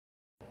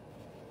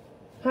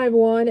Hi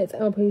everyone, it's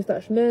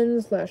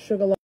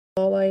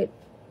MLP/min/sugarlawlight,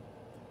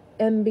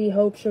 MB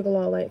Hope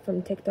Sugarlawlight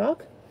from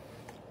TikTok.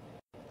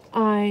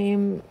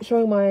 I'm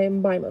showing my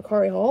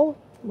Mercari haul,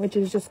 which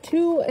is just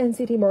 2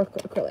 NCT mark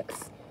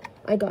acrylics.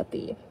 I got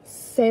the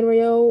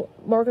Sanrio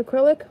mark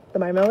acrylic, the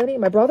My Melody.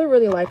 My brother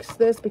really likes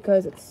this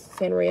because it's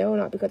Sanrio,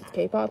 not because it's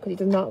K-pop, because he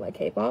does not like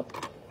K-pop.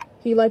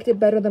 He liked it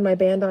better than my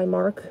Bandai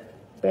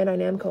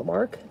Namco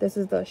mark. This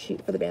is the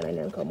sheet for the Bandai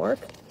Namco mark.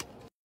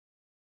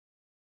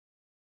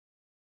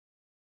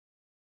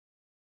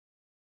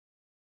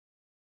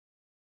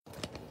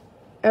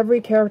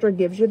 Every character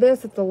gives you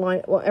this. It's the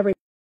line. Well, every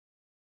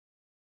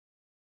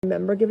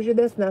member gives you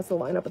this, and that's the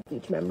lineup of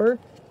each member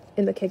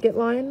in the Kick It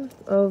line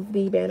of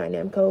the Bandai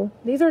Namco.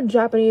 These are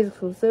Japanese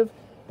exclusive,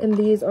 and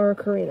these are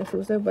Korean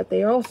exclusive, but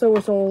they also were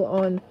sold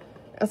on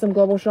SM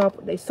Global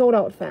Shop. They sold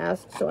out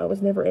fast, so I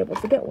was never able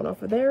to get one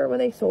off of there when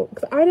they sold,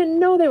 because I didn't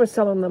know they were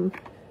selling them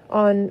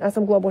on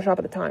SM Global Shop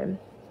at the time.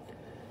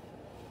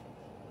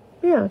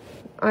 Yeah,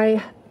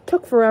 I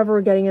took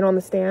forever getting it on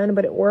the stand,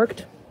 but it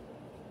worked.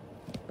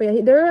 But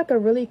yeah, they're like a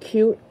really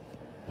cute,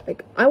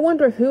 like, I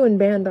wonder who in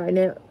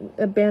Bandai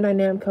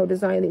Namco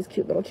designed these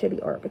cute little chibi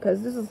art,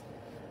 because this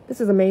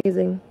is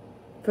amazing.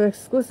 For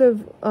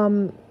exclusive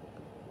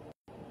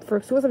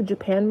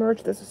Japan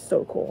merch, this is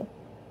so cool.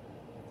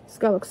 This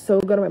guy looks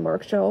so good on my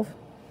mark shelf.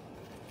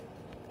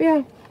 But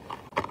yeah,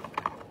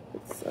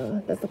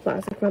 that's the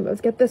plastic front.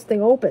 Let's get this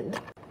thing opened.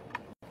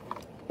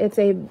 The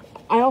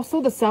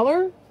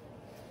seller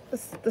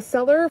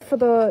for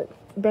the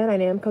Bandai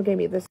Namco gave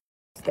me this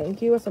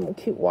thank you with some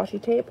cute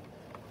washi tape,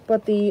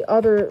 but the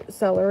other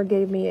seller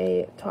gave me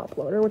a top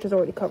loader, which is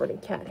already covered in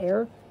cat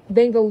hair.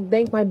 Thank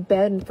my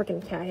bed and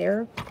freaking cat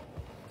hair.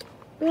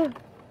 Yeah,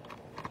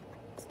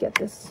 let's get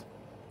this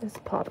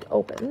popped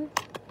open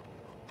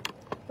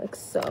like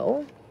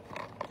so.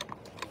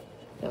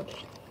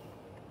 Okay,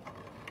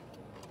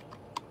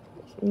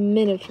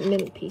 mini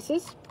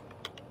pieces.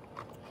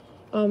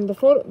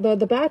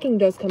 The backing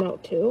does come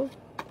out too,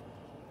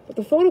 but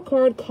the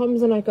Photocard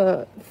comes in like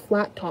a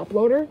flat top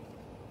loader.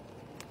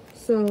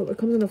 So it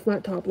comes in a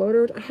flat top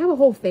loader. I have a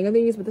whole thing of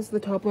these, but this is the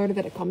top loader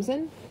that it comes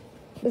in.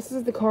 This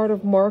is the card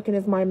of Mark and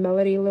his My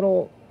Melody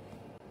little,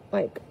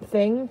 like,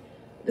 thing.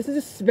 This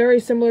is just very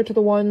similar to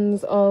the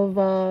ones of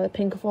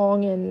Pink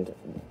Fong and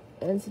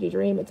NCT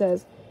Dream. It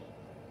says,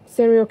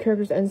 Sanrio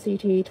Characters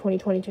NCT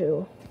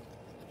 2022.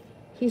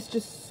 He's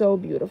just so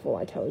beautiful,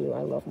 I tell you. I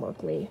love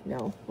Mark Lee.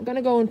 Now, we're going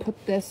to go and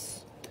put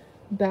this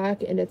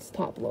back in its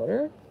top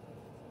loader.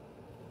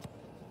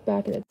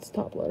 Back in its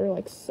top loader,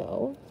 like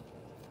so.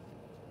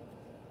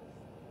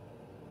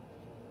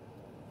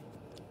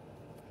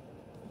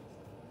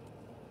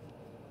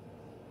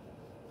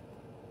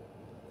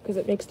 Because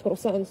it makes total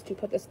sense to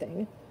put this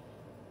thing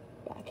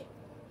back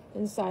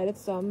inside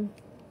its top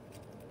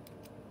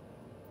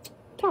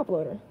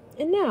loader.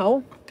 And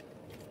now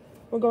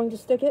we're going to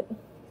stick it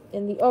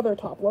in the other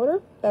top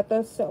loader that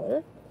the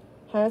seller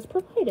has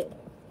provided.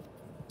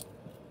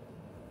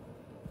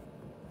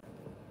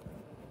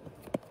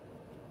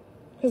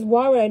 Because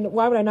why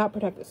would I not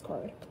protect this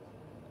card?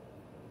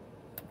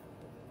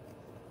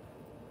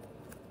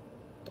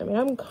 I mean,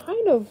 I'm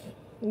kind of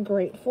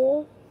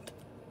grateful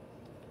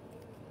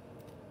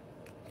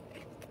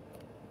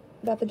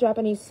that the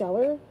Japanese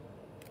seller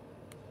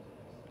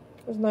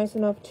was nice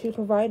enough to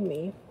provide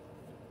me.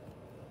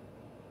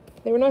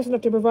 They were nice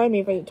enough to provide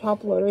me for the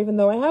top loader, even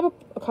though I have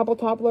a couple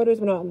top loaders,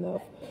 but not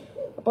enough.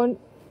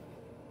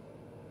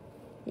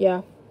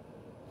 Yeah.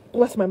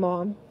 Bless my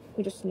mom.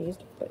 We just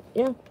sneezed, but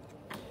yeah.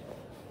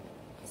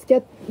 Let's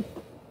get...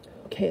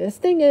 Okay, this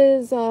thing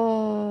is,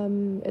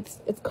 it's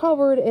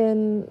covered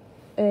in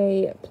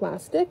a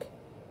plastic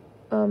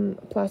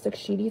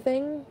sheety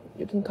thing.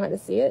 You can kind of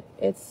see it.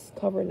 It's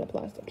covered in a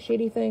plastic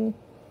sheet thing.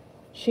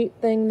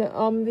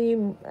 All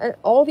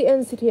the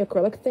NCT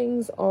acrylic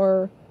things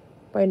are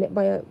by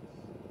a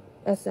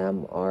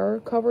SM are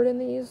covered in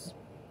these.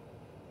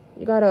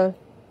 You gotta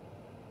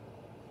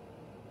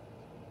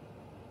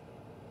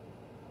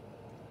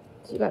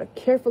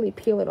carefully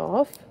peel it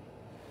off,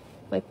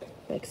 like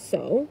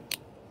so.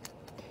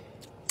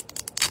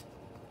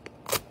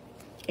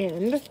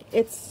 And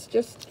it's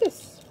just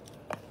this.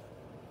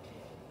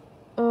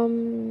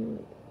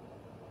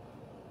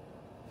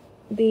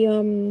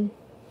 The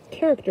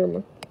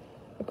character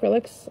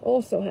acrylics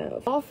also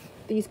have.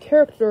 These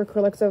character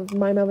acrylics of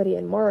My Melody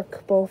and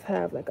Mark both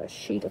have like a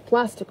sheet of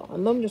plastic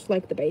on them, just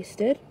like the base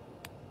did.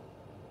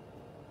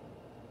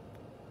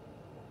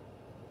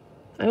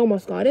 I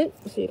almost got it,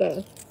 so you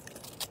gotta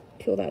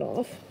peel that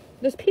off.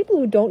 There's people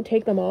who don't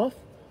take them off.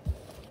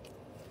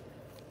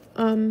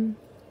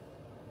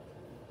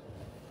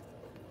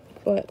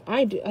 But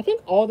I do. I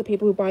think all the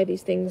people who buy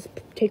these things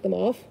take them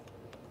off.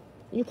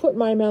 You put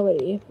My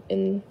Melody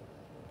in.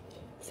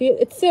 See,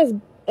 it says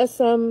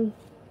SM.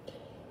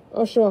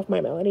 I'll show off My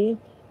Melody.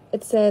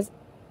 It says,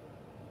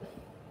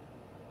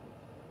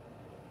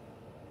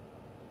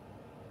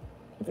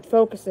 if it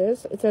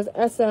focuses, it says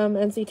SM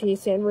NCT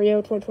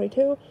Sanrio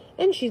 2022,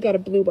 and she's got a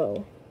blue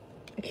bow,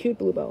 a cute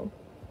blue bow.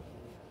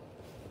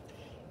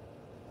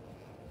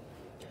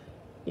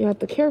 You have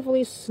to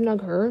carefully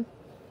snug her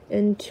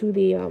into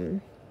the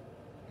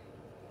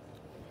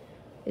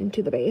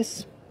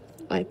base,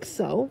 like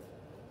so.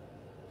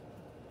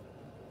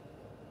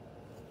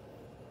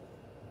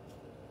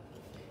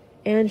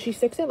 And she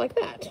sticks it like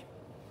that.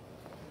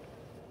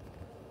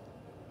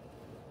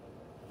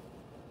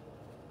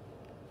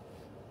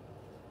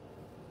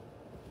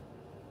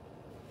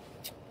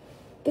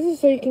 This is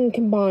so you can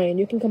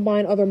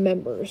combine other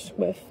members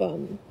with,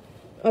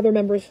 other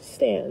members'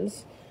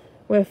 stands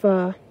with,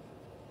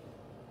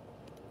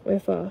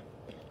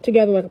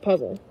 together like a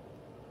puzzle.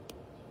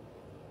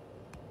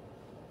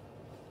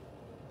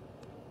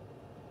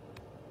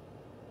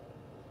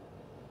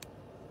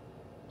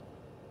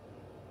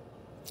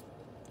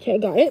 Okay,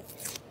 got it.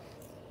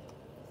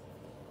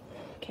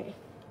 Okay.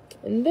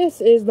 And this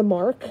is the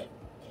mark.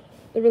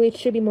 The really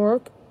chibi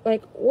mark.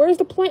 Like, where's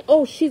the plant?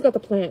 Oh, she's got the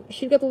plant.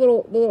 She's got the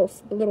little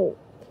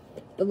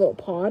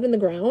pod in the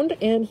ground,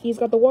 and he's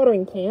got the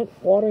watering can.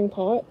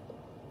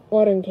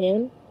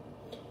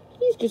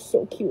 He's just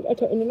so cute.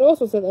 And it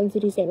also says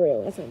NCT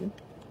Sanrio SM.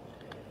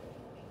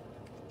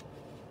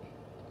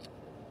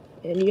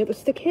 And you have to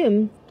stick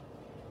him.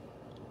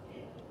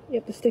 You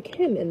have to stick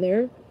him in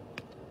there.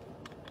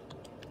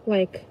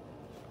 Like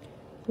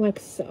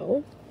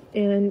so.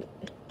 And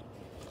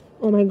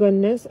oh my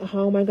goodness,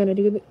 how am I gonna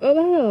do this?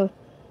 Oh,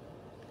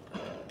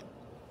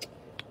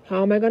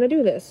 how am I gonna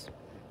do this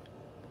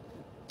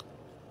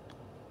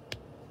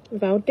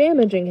without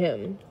damaging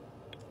him?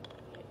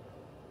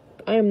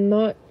 I am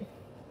not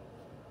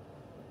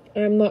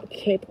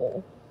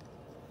capable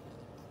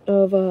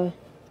of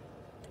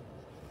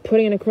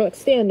putting an acrylic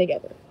stand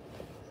together,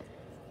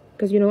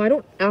 because, you know, I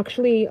don't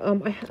actually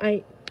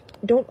I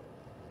don't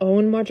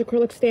own much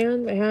acrylic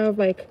stands. I have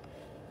like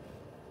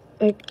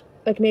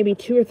maybe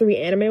 2 or 3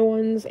 anime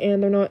ones,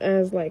 and they're not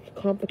as like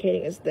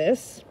complicating as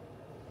this.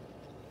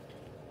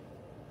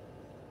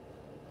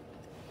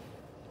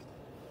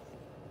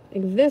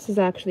 Like, this is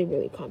actually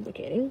really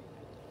complicating.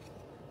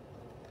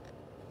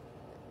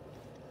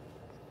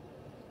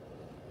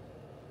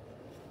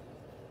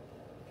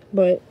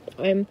 But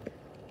I'm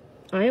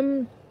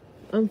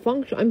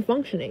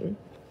functioning.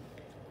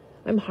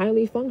 I'm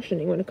highly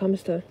functioning when it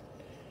comes to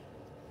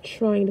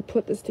trying to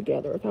put this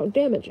together without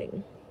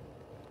damaging.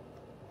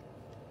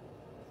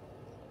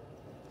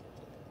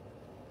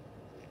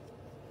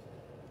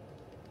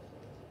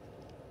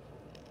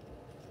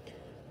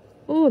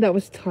 Oh, that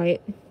was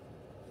tight.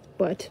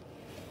 But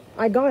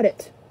I got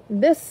it.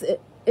 This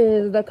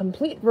is the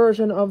complete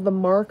version of the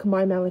Mark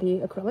My Melody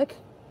acrylic.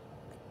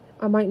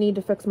 I might need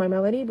to fix my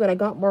melody, but I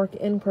got Mark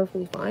in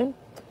perfectly fine.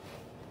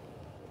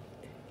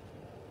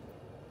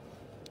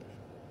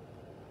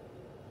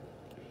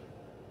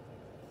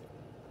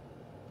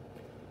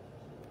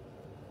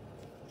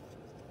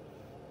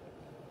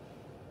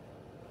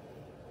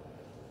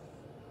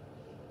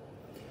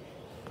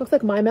 Looks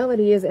like My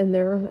Melody is in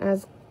there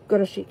as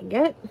good as she can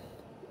get.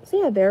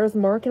 So yeah, there's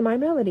Mark and My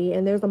Melody,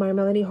 and there's the My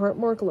Melody heart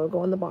mark logo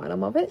on the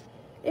bottom of it,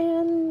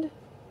 and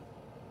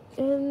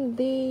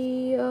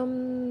the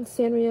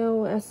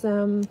Sanrio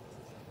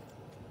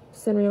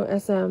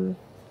SM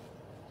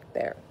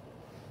there,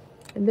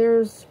 and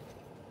there's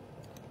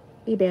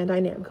the Bandai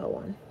Namco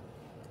one.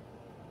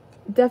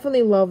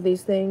 Definitely love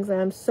these things,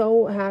 and I'm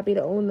so happy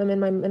to own them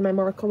in my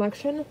Mark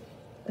collection,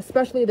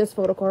 especially this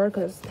Photocard,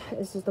 because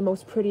this is the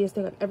most prettiest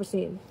thing I've ever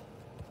seen.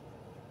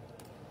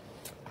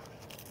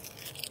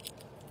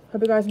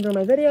 Hope you guys enjoy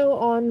my video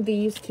on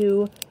these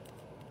 2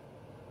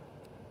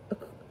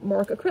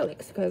 Mark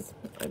acrylics, because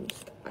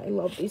I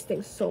love these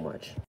things so much.